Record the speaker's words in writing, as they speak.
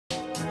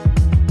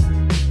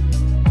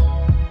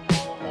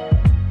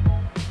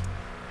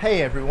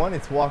Hey everyone,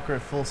 it's Walker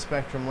at Full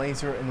Spectrum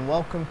Laser and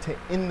welcome to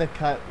In the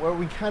Cut, where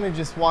we kind of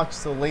just watch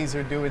the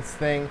laser do its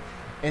thing.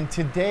 And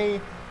today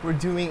we're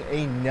doing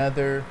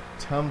another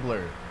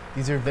tumbler.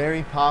 These are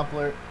very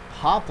popular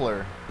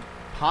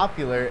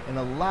and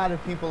a lot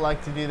of people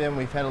like to do them.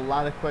 We've had a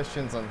lot of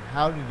questions on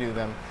how to do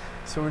them.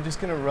 So we're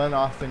just going to run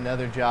off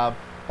another job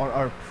on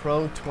our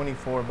Pro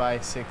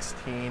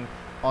 24x16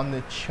 on the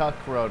chuck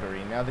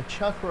rotary. Now the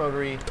chuck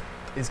rotary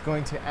is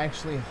going to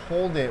actually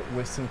hold it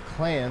with some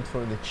clamps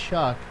for the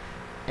chuck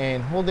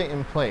and hold it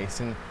in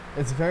place, and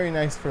it's very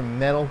nice for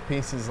metal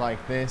pieces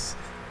like this.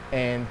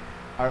 And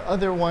our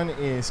other one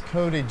is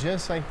coated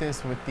just like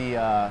this with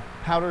the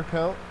powder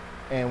coat,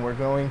 and we're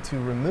going to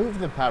remove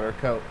the powder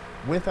coat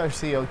with our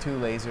CO2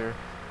 laser,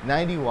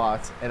 90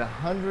 watts at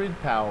 100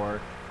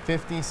 power,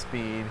 50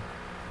 speed.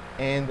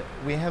 And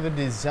we have a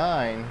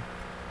design,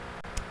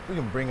 we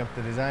can bring up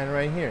the design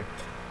right here.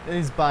 It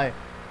is by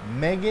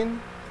Megan.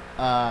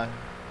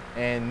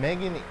 And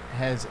Megan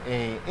has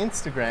a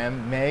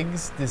Instagram,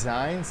 Meg's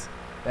Designs.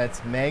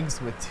 That's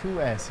Meg's with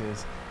 2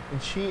 S's.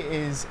 And she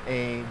is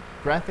a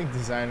graphic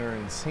designer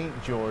in St.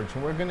 George.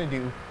 And we're going to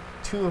do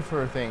 2 of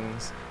her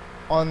things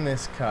on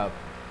this cup.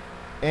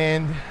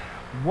 And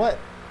what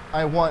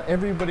I want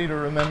everybody to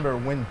remember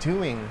when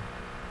doing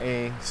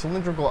a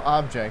cylindrical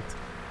object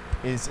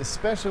is,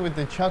 especially with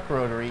the chuck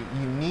rotary,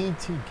 you need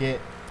to get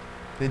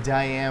the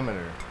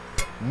diameter.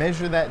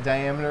 Measure that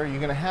diameter. You're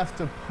going to have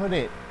to put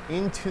it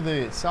into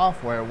the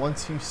software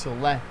once you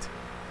select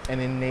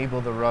and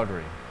enable the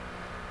rotary.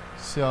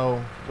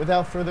 So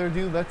without further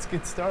ado, let's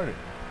get started.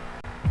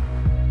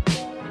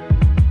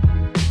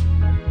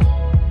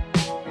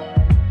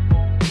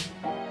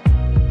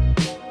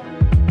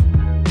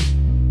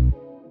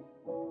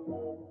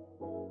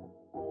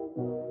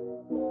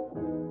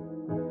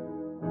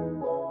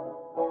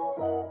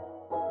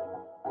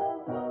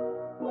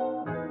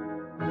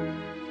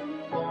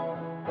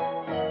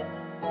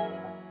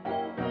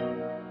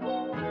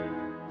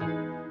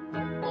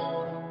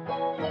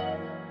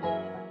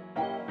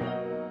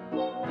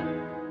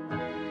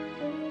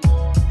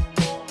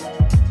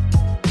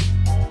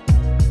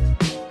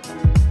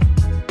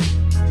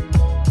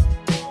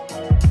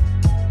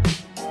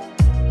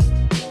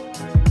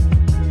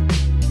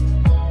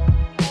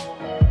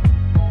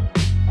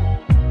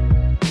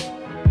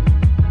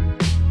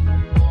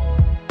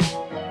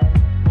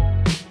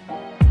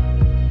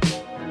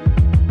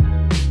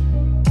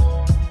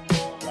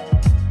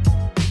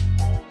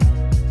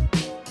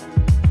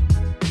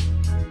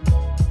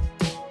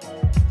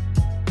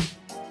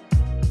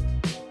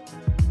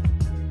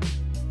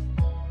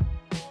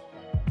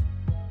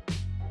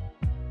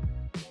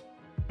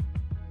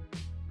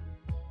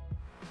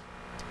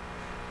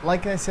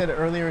 Like I said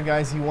earlier,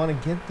 guys, you want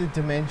to get the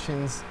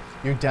dimensions,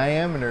 your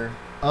diameter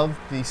of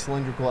the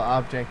cylindrical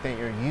object that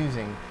you're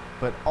using,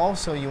 but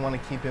also you want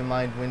to keep in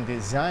mind when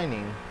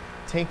designing,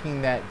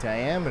 taking that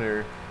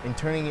diameter and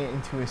turning it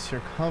into a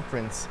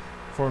circumference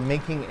for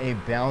making a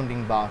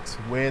bounding box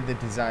where the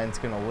design's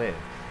going to live.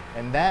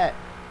 And that,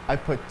 I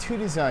put 2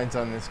 designs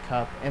on this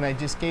cup, and I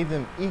just gave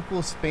them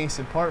equal space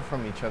apart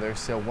from each other,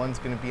 so one's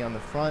going to be on the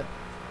front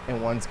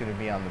and one's going to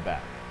be on the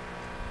back.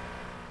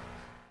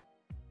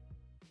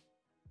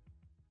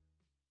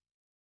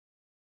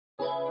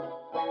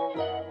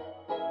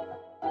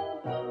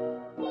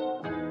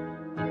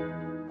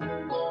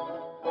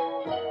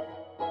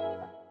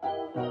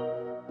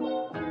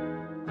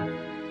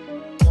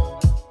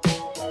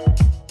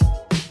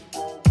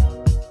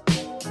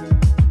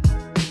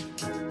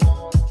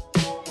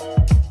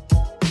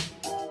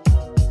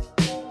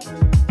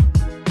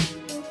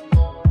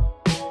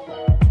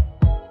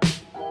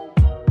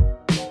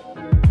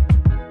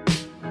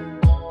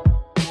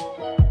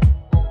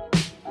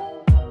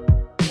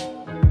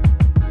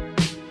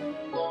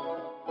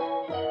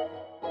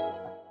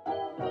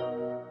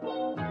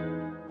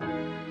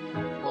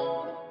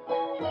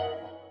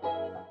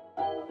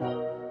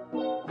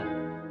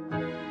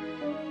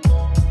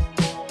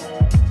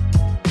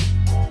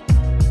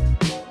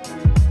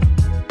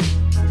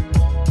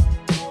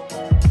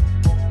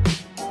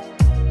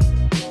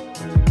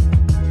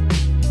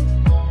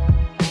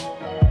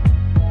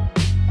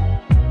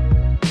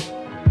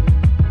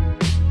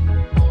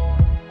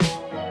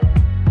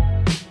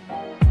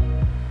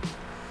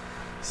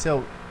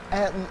 So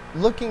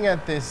looking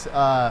at this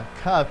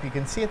cup, you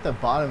can see at the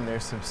bottom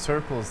there's some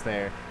circles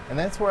there, and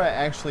that's where I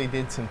actually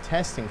did some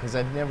testing because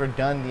I've never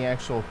done the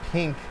actual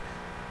pink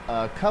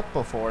cup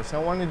before,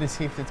 so I wanted to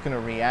see if it's going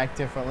to react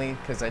differently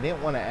because I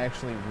didn't want to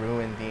actually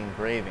ruin the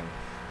engraving.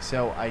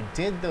 So I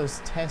did those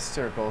test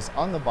circles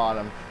on the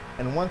bottom,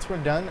 and once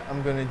we're done,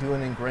 I'm going to do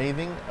an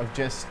engraving of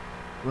just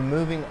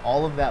removing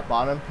all of that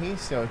bottom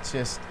piece, so it's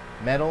just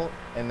metal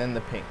and then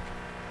the pink.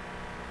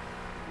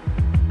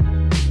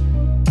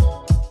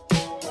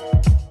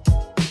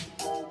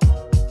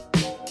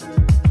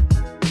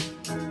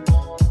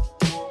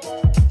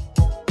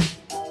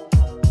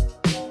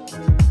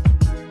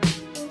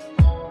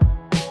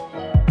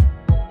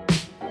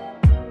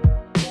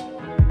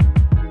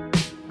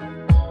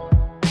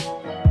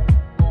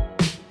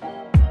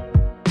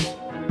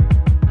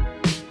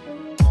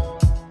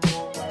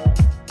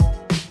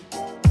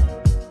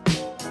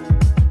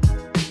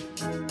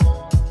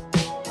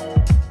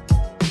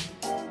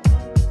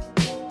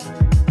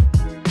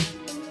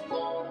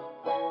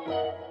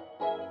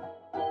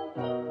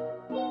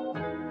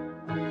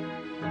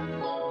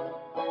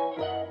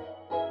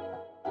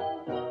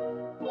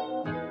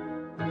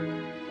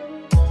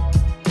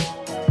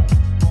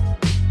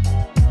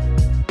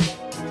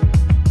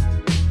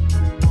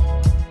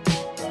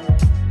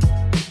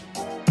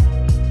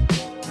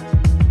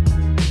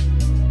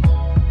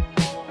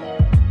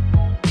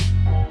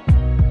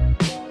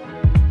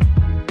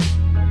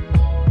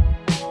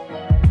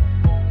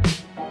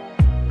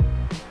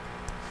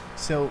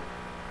 So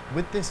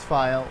with this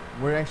file,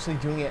 we're actually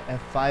doing it at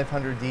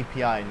 500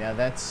 DPI. Now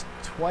that's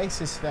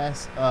twice as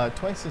fast,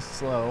 twice as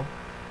slow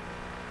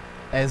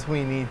as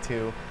we need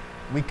to.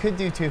 We could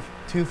do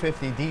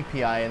 250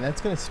 DPI, and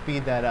that's going to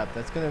speed that up.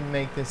 That's going to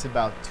make this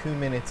about 2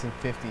 minutes and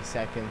 50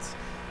 seconds.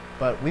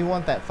 But we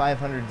want that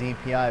 500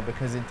 DPI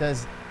because it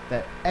does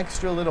that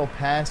extra little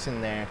pass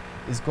in there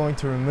is going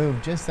to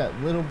remove just that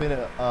little bit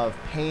of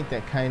paint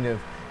that kind of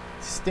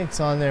sticks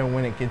on there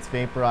when it gets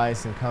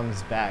vaporized and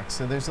comes back.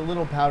 So there's a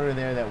little powder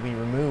there that we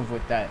remove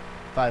with that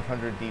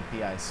 500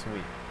 DPI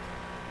sweep.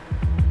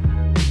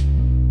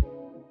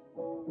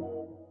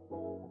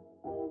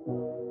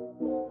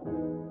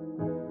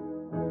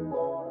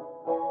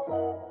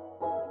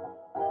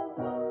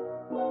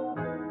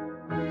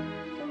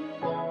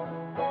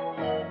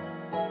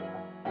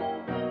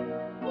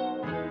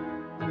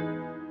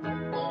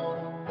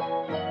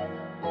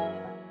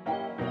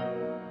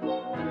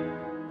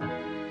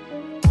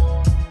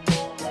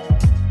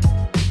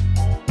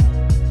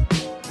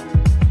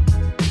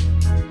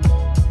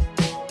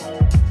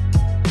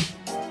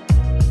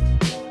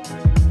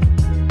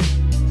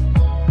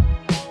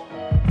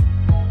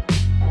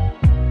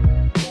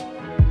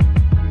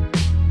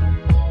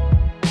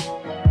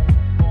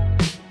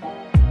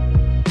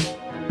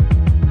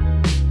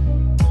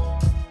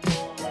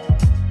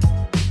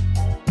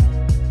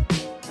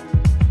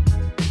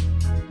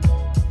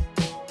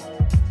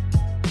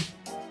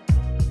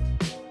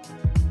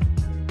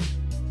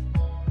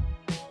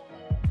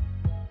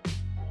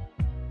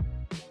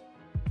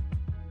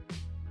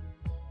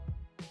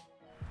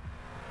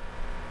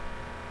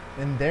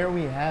 And there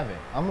we have it.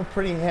 I'm a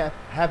pretty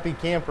happy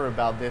camper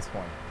about this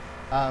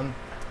one.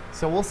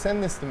 So we'll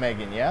send this to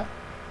Megan, yeah?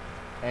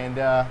 And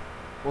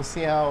we'll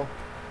see how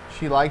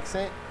she likes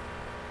it.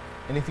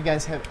 And if you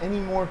guys have any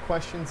more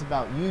questions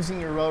about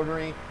using your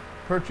rotary,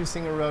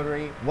 purchasing a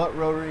rotary, what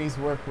rotaries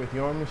work with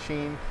your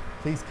machine,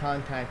 please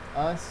contact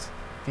us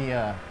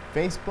via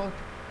Facebook,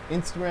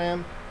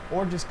 Instagram,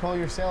 or just call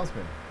your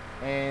salesman.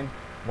 And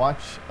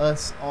watch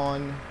us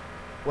on,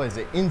 what is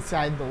it,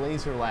 Inside the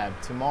Laser Lab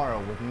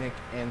tomorrow with Nick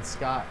and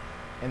Scott.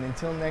 And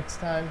until next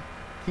time,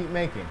 keep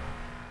making.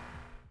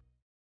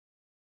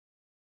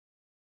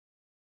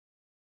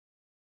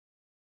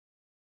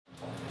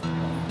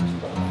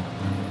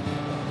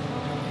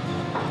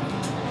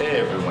 Hey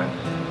everyone,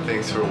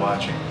 thanks for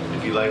watching.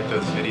 If you like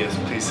those videos,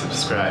 please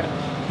subscribe.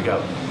 We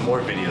got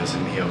more videos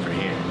of me over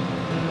here.